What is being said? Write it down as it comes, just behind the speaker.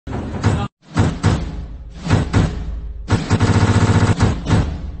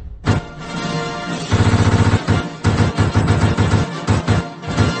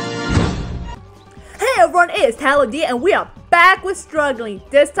it's Tallow D and we are back with struggling.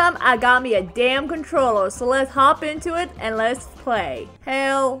 This time I got me a damn controller, so let's hop into it and let's play.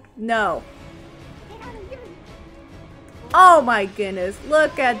 Hell no. Oh my goodness,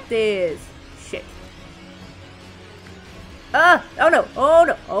 look at this. Shit. Oh no, oh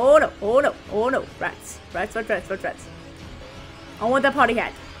no, oh no, oh no, oh no. Rats. Rats. I want that party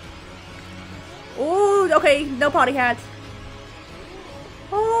hat. Ooh, okay, no party hat.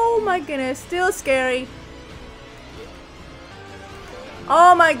 Oh my goodness, still scary.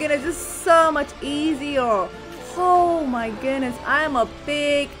 Oh my goodness, this is so much easier. Oh my goodness, I am a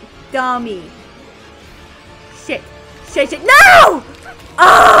big dummy. Shit. No!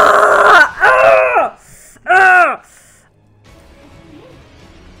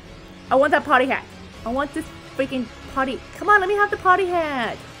 I want that party hat. I want this freaking party. Come on, let me have the party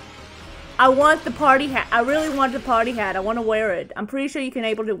hat. I want the party hat. I really want the party hat. I want to wear it. I'm pretty sure you can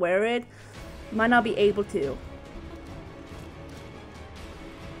able to wear it. Might not be able to.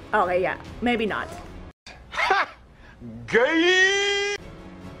 Okay, yeah. Maybe not. Ha! Gay!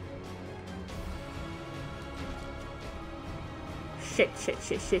 Shit.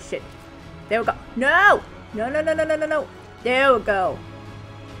 There we go. No! No. There we go.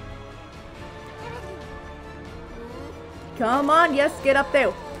 Come on, yes, get up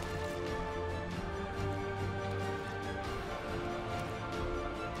there.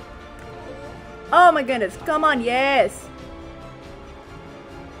 Oh my goodness, come on, yes.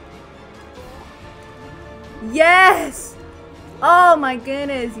 Yes! Oh my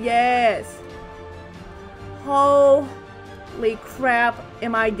goodness, yes. Holy crap,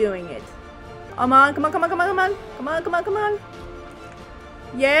 am I doing it? Come on.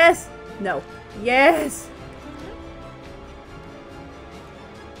 Yes! No. Yes!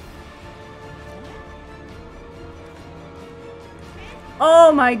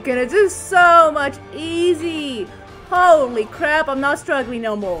 Oh my goodness, this is so much easy. Holy crap, I'm not struggling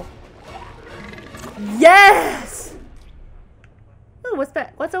no more. Yes! Ooh, what's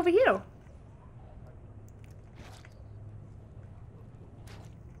that? What's over here?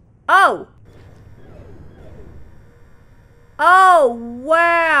 Oh! Oh,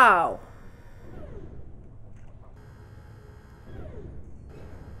 wow!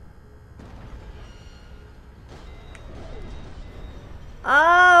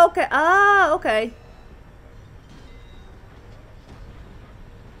 Oh, okay. Oh, okay.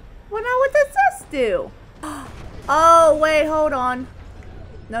 Well, now what does this do? Oh, wait, hold on.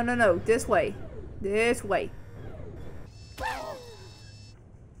 No. This way. This way.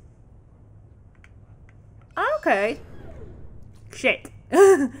 Okay. Shit.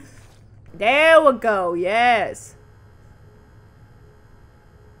 There we go. Yes.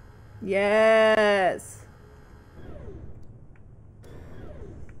 Yes.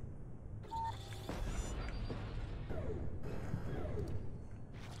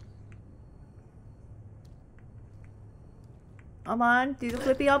 Come on, do the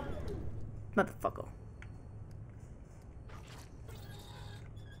flippy up. Motherfucker.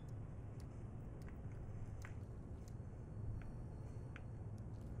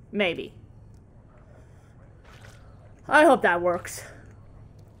 Maybe. I hope that works.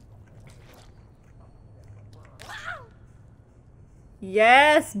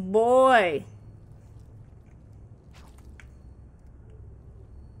 Yes, boy.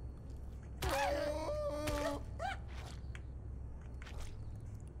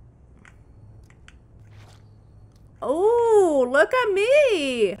 Oh, look at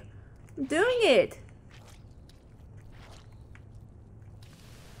me. I'm doing it.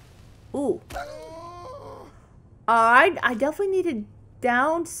 Ooh. Alright, I definitely need to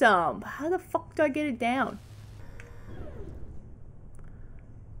down some. How the fuck do I get it down?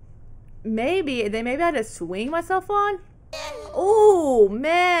 Maybe I had to swing myself on? Oh,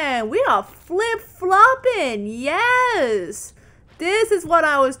 man. We are flip-flopping. Yes. This is what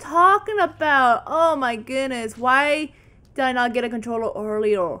I was talking about. Oh my goodness. Why did I not get a controller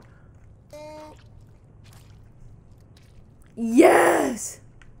earlier? Yes!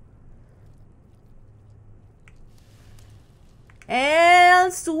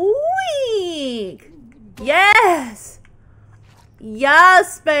 And swing! Yes!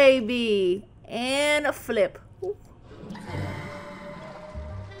 Yes, baby! And a flip.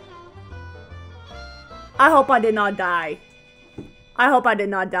 I hope I did not die. I hope I did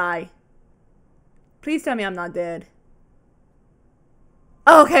not die. Please tell me I'm not dead.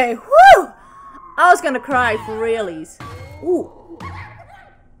 Okay, whoo! I was gonna cry for realies. Ooh.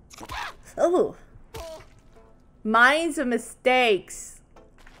 Ooh. Minds of mistakes.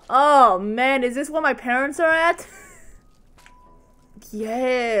 Oh man, is this where my parents are at?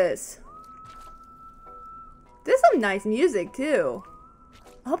 Yes. There's some nice music too.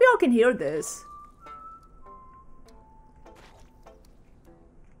 I hope y'all can hear this.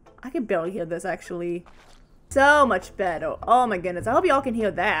 I can barely hear this actually. So much better. Oh my goodness. I hope y'all can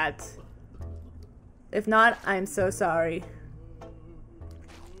hear that. If not, I'm so sorry.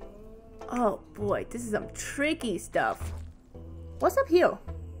 Oh boy, this is some tricky stuff. What's up here?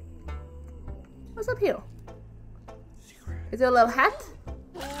 What's up here? Is there a little hat?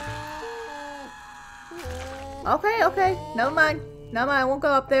 Okay, okay. Never mind. Never mind. I won't go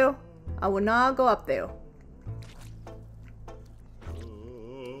up there. I will not go up there.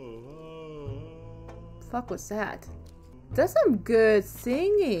 Fuck was that? That's some good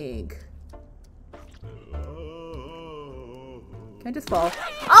singing. Can I just fall?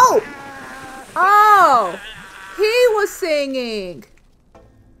 Oh! Oh! He was singing!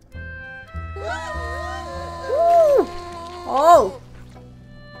 Woo! Oh!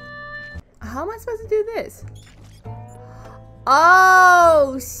 How am I supposed to do this?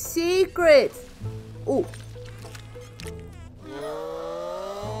 Oh! Secret! Ooh.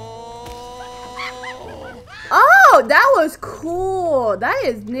 Oh! That was cool! That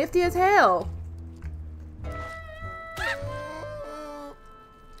is nifty as hell.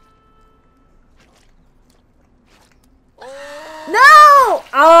 No!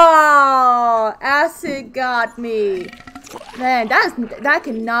 Oh, acid got me. Man, that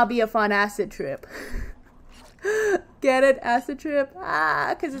cannot be a fun acid trip. Get it? Acid trip?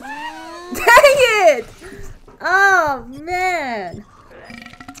 Ah, cause it's... Dang it! Oh, man.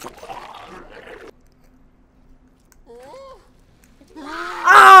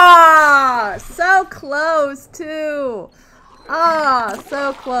 Ah, so close too. Ah,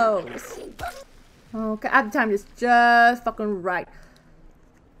 so close. Okay, I have to time this just fucking right.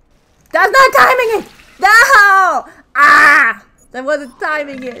 That's not timing it! No! Ah! That wasn't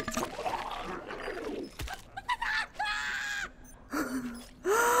timing it.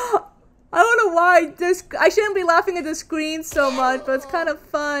 I don't know why I shouldn't be laughing at the screen so much, but it's kind of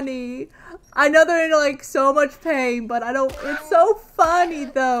funny. I know they're in like so much pain, but I don't. It's so funny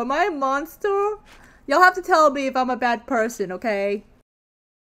though. Am I a monster? Y'all have to tell me if I'm a bad person, okay?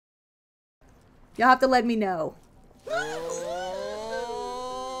 Y'all have to let me know.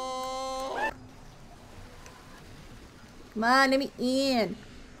 Come on, let me in.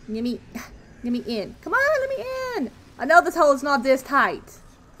 Let me in. Come on, let me in. I know this hole is not this tight.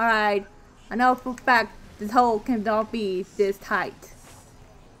 Alright. I know for a fact this hole cannot be this tight.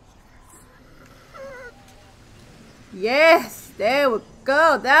 Yes, there we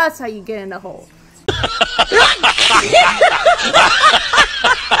go. That's how you get in the hole.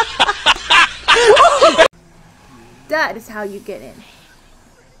 That is how you get in.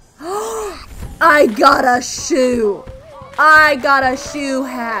 I got a shoe. I got a shoe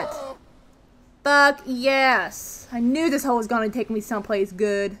hat. Fuck yes. I knew this hole was gonna take me someplace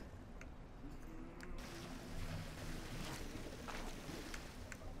good.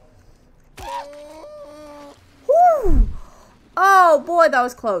 Whew. Oh boy, that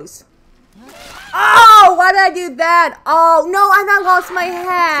was close. Oh, why did I do that? Oh no, I lost my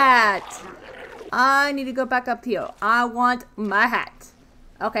hat. I need to go back up here. I want my hat.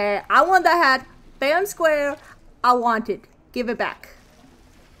 Okay, I want that hat. Fair and square. I want it. Give it back.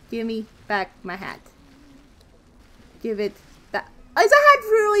 Give me back my hat. Give it back. Is the hat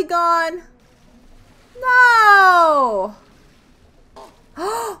really gone? No.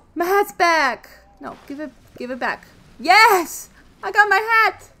 Oh, my hat's back. No, give it back. Yes, I got my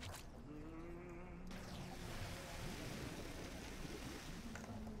hat.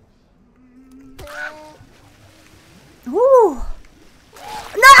 Ooh.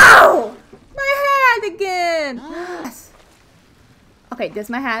 No! My hat again! Yes. Okay, there's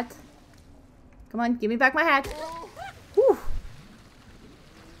my hat. Come on, give me back my hat. Whew.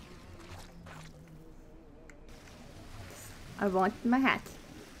 I want my hat.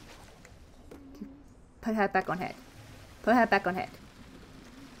 Put hat back on head. Put hat back on head.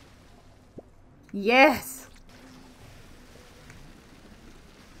 Yes!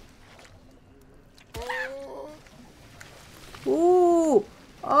 Ooh!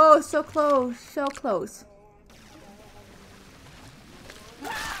 Oh, so close, so close.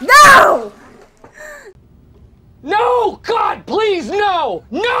 No! No! God, please, no!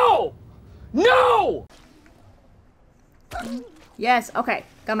 No! No! Yes, okay.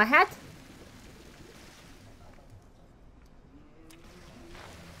 Got my hat.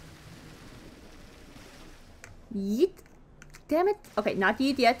 Yeet. Damn it. Okay, not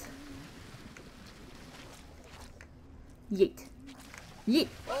yeet yet. Yeet. Yeet.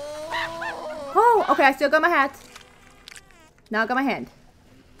 Oh, okay, I still got my hat. Now I got my hand.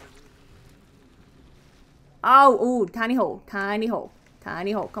 Oh, ooh, tiny hole, tiny hole,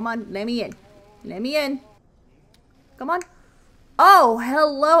 tiny hole. Come on, let me in. Let me in. Come on. Oh,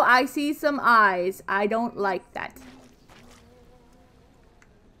 hello, I see some eyes. I don't like that.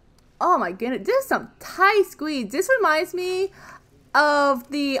 Oh my goodness, this is some tight squeeze. This reminds me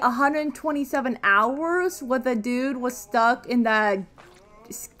of the 127 hours where the dude was stuck in that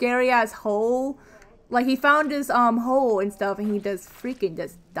scary ass hole. Like he found this hole and stuff and he just freaking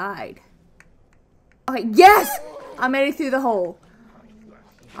just died. Okay, yes! I made it through the hole.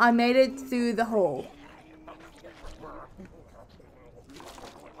 I made it through the hole.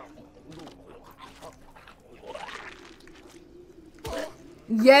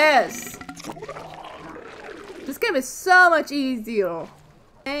 Yes! This game is so much easier.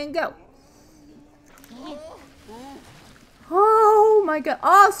 And go. Oh my god.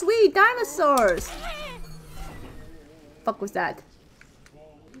 Oh, sweet dinosaurs. Fuck was that?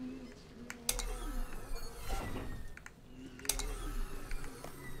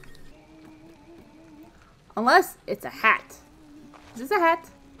 Unless it's a hat. Is this a hat?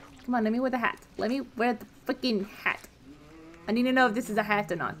 Come on, let me wear the hat. Let me wear the freaking hat. I need to know if this is a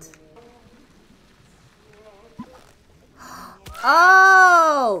hat or not.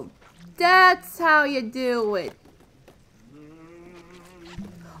 Oh! That's how you do it.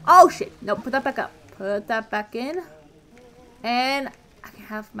 Oh shit. No, put that back up. Put that back in. And I can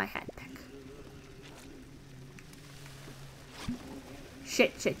have my hat back.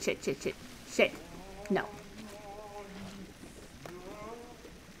 Shit, shit, shit, shit, shit. Shit. No.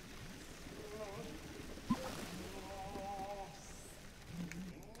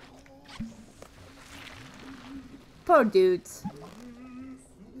 Poor dudes.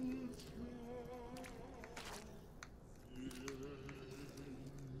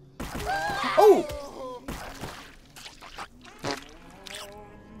 Oh!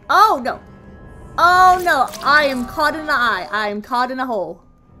 Oh no! Oh no! I am caught in the eye. I am caught in a hole.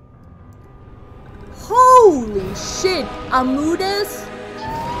 Holy shit! Amudis?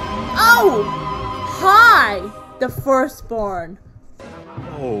 Oh! Hi! The firstborn.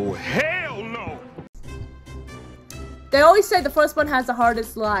 Oh, hell no! They always say the firstborn has the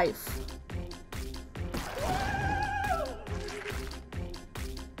hardest life.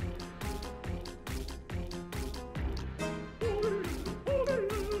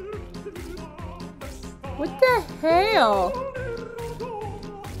 What the hell?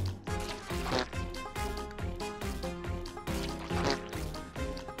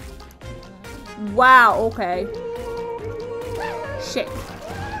 Wow, okay. Shit.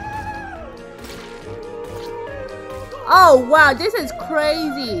 Oh wow, this is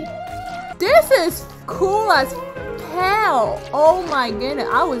crazy. This is cool as hell. Oh my goodness,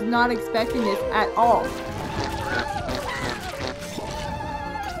 I was not expecting this at all.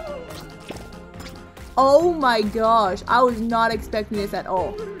 Oh my gosh, I was not expecting this at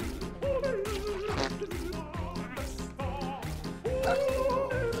all.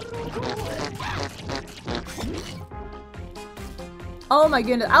 Oh my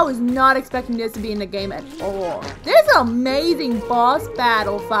goodness, I was not expecting this to be in the game at all. This is an amazing boss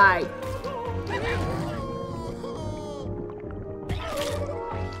battle fight.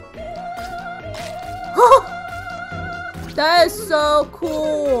 That is so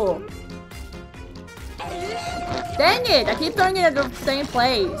cool. Dang it, I keep throwing it at the same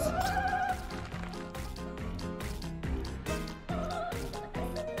place.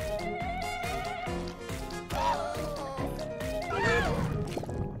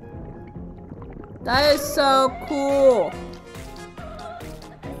 That is so cool.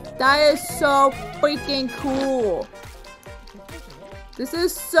 That is so freaking cool. This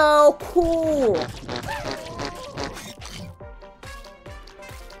is so cool.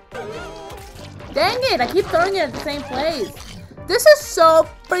 Dang it, I keep throwing it at the same place. This is so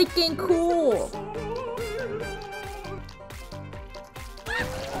freaking cool.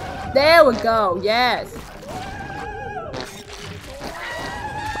 There we go, yes.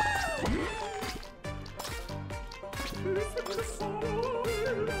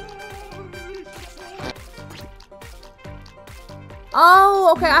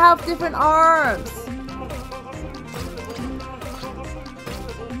 Oh, okay, I have different arms.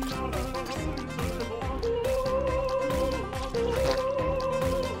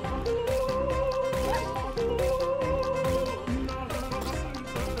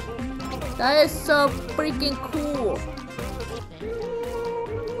 That is so freaking cool.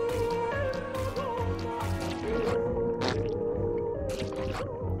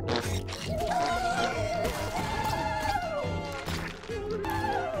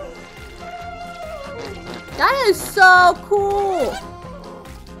 That is so cool.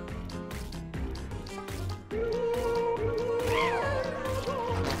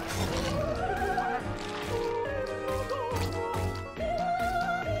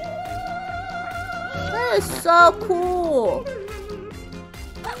 This is so cool.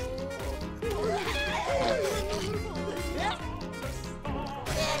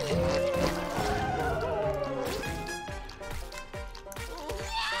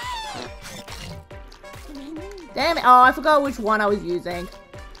 Damn it. Oh, I forgot which one I was using.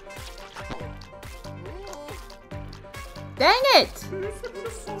 Dang it!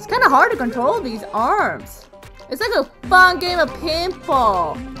 It's kind of hard to control these arms. It's like a fun game of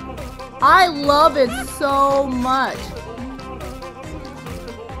pinball. I love it so much.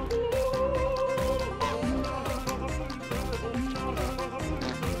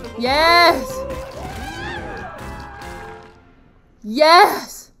 Yes!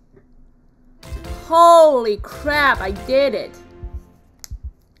 Yes! Holy crap, I did it.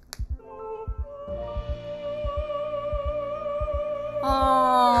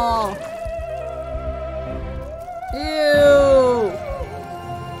 Oh. Ew.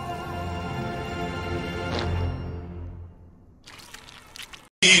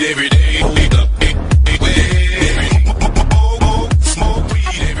 Eat every day. Smoke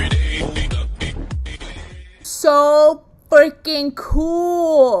weed every day. So freaking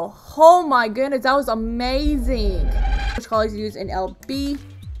cool. Oh my goodness, that was amazing. Which colors use in LB?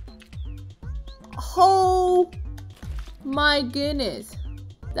 Oh my goodness,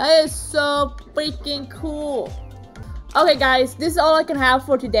 that is so freaking cool. Okay guys, this is all I can have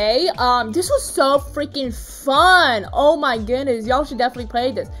for today. This was so freaking fun. Oh my goodness, y'all should definitely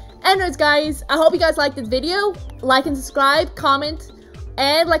play this. Anyways guys, I hope you guys liked this video. Like and subscribe, comment,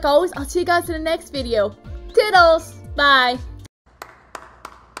 and like always, I'll see you guys in the next video. Toodles, bye.